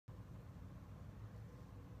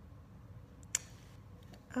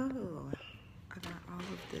Oh, I got all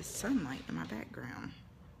of this sunlight in my background.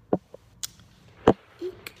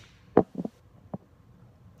 Eek.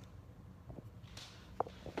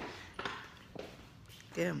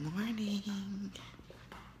 Good morning.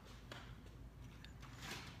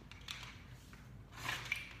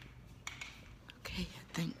 Okay,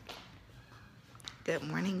 I think. Good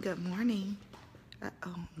morning, good morning.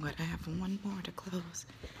 Uh-oh, I'm gonna have one more to close.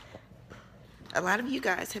 A lot of you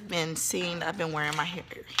guys have been seeing I've been wearing my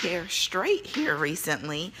hair straight here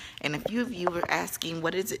recently, and a few of you were asking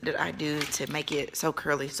what is it that I do to make it so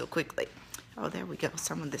curly so quickly. Oh, there we go.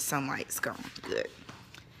 Some of the sunlight's gone. Good.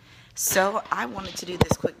 So I wanted to do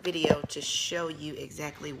this quick video to show you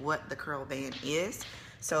exactly what the curl band is.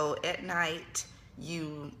 So at night,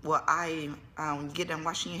 you get done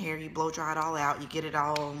washing your hair, you blow dry it all out, you get it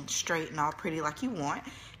all straight and all pretty like you want,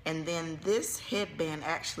 and then this headband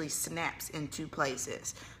actually snaps in two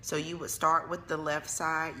places. So you would start with the left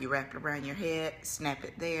side, you wrap it around your head, snap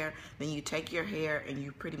it there, then you take your hair and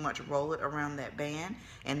you pretty much roll it around that band,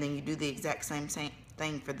 and then you do the exact same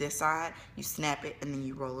thing for this side. You snap it and then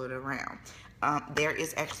you roll it around. There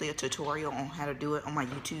is actually a tutorial on how to do it on my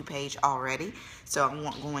YouTube page already, so I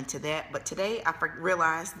won't go into that. But today I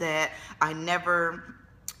realized that I never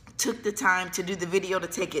took the time to do the video to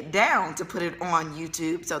take it down to put it on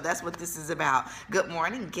YouTube, so that's what this is about. Good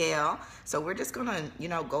morning, Gail. So we're just gonna,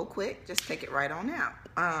 go quick, just take it right on out.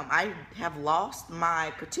 I have lost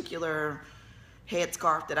my particular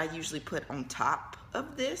headscarf that I usually put on top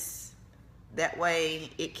of this. That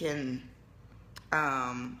way it can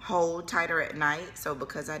hold tighter at night. So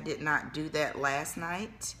because I did not do that last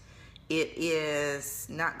night, it is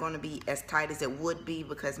not going to be as tight as it would be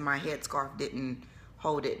because my headscarf didn't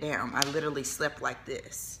hold it down. I literally slept like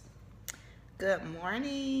this. Good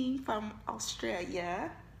morning from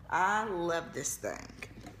Australia. I love this thing.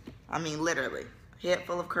 I mean, literally, head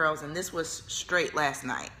full of curls, and this was straight last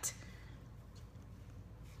night.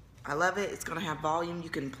 I love it. It's going to have volume. You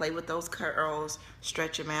can play with those curls,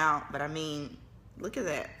 stretch them out, but I mean, look at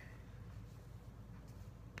that.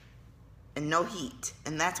 And no heat.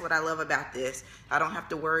 And that's what I love about this. I don't have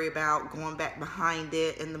to worry about going back behind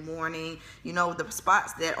it in the morning. The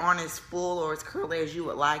spots that aren't as full or as curly as you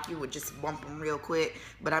would like, you would just bump them real quick.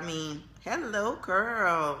 But I mean, hello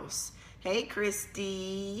curls. Hey,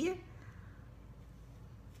 Christy.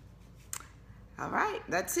 All right,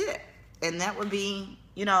 that's it. And that would be,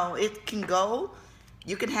 it can go.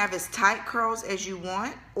 You can have as tight curls as you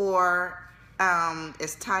want, or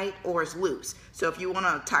as tight or as loose. So if you want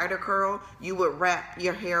a tighter curl, you would wrap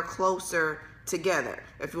your hair closer together.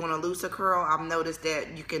 If you want a looser curl, I've noticed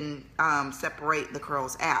that you can separate the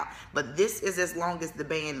curls out. But this is as long as the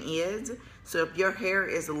band is. So if your hair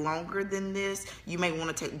is longer than this, you may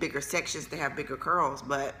want to take bigger sections to have bigger curls.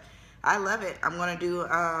 But I love it. I'm going to do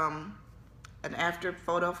an after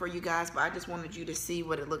photo for you guys, but I just wanted you to see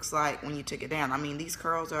what it looks like when you took it down. I mean, these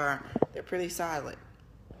curls they're pretty solid.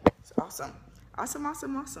 It's awesome. Awesome,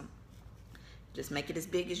 awesome, awesome. Just make it as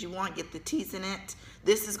big as you want. Get the teeth in it.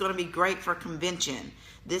 This is going to be great for convention.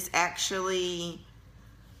 This actually,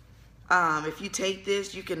 if you take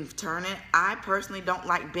this, you can turn it. I personally don't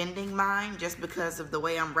like bending mine just because of the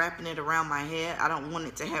way I'm wrapping it around my head. I don't want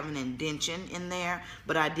it to have an indentation in there,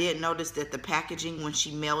 but I did notice that the packaging, when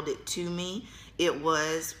she mailed it to me, it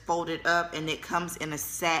was folded up and it comes in a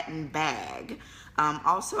satin bag.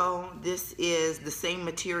 Also, this is the same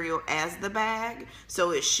material as the bag,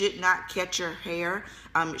 so it should not catch your hair.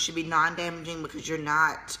 It should be non-damaging because you're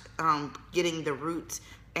not getting the roots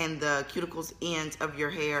and the cuticles ends of your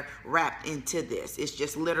hair wrapped into this. It's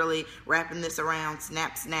just literally wrapping this around,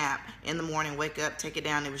 snap, snap, in the morning, wake up, take it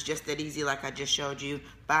down. It was just that easy, like I just showed you,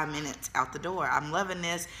 5 minutes out the door. I'm loving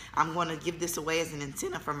this. I'm going to give this away as an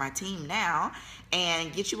incentive for my team now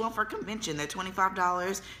and get you one for convention. They're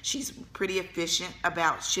 $25. She's pretty efficient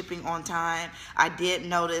about shipping on time. I did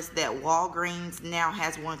notice that Walgreens now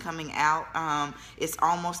has one coming out. It's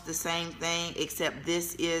almost the same thing, except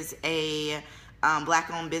this is a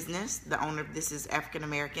Black-owned business. The owner of this is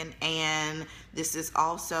African-American, and this is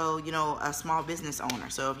also, a small business owner.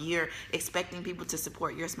 So if you're expecting people to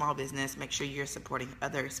support your small business, make sure you're supporting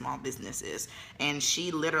other small businesses. And she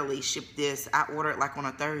literally shipped this. I ordered like on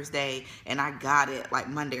a Thursday, and I got it like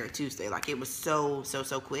Monday or Tuesday. Like, it was so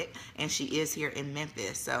quick, and she is here in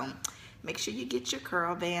Memphis. So make sure you get your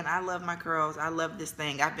curl band. I love my curls. I love this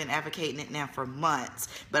thing. I've been advocating it now for months,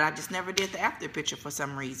 but I just never did the after picture for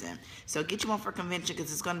some reason. So get you one for convention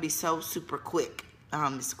because it's going to be so super quick.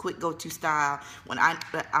 It's a quick go-to style. When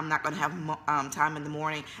I'm not going to have time in the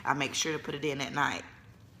morning, I make sure to put it in at night.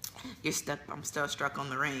 You're stuck. I'm still stuck on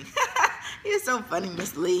the ring. You're so funny,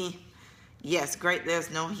 Miss Lee. Yes, great. There's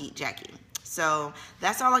no heat, Jackie. So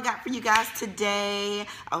that's all I got for you guys today.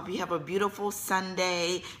 I hope you have a beautiful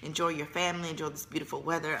Sunday. Enjoy your family. Enjoy this beautiful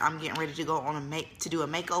weather. I'm getting ready to go on to do a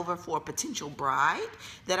makeover for a potential bride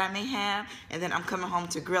that I may have. And then I'm coming home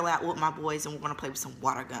to grill out with my boys, and we're going to play with some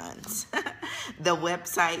water guns. The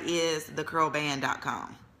website is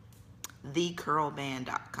thecurlband.com.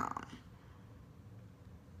 Thecurlband.com.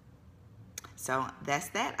 So that's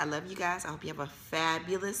that. I love you guys. I hope you have a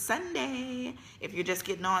fabulous Sunday. If you're just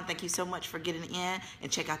getting on, thank you so much for getting in,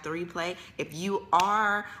 and check out the replay. If you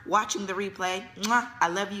are watching the replay, I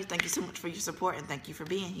love you. Thank you so much for your support, and thank you for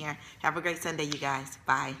being here. Have a great Sunday, you guys.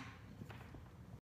 Bye.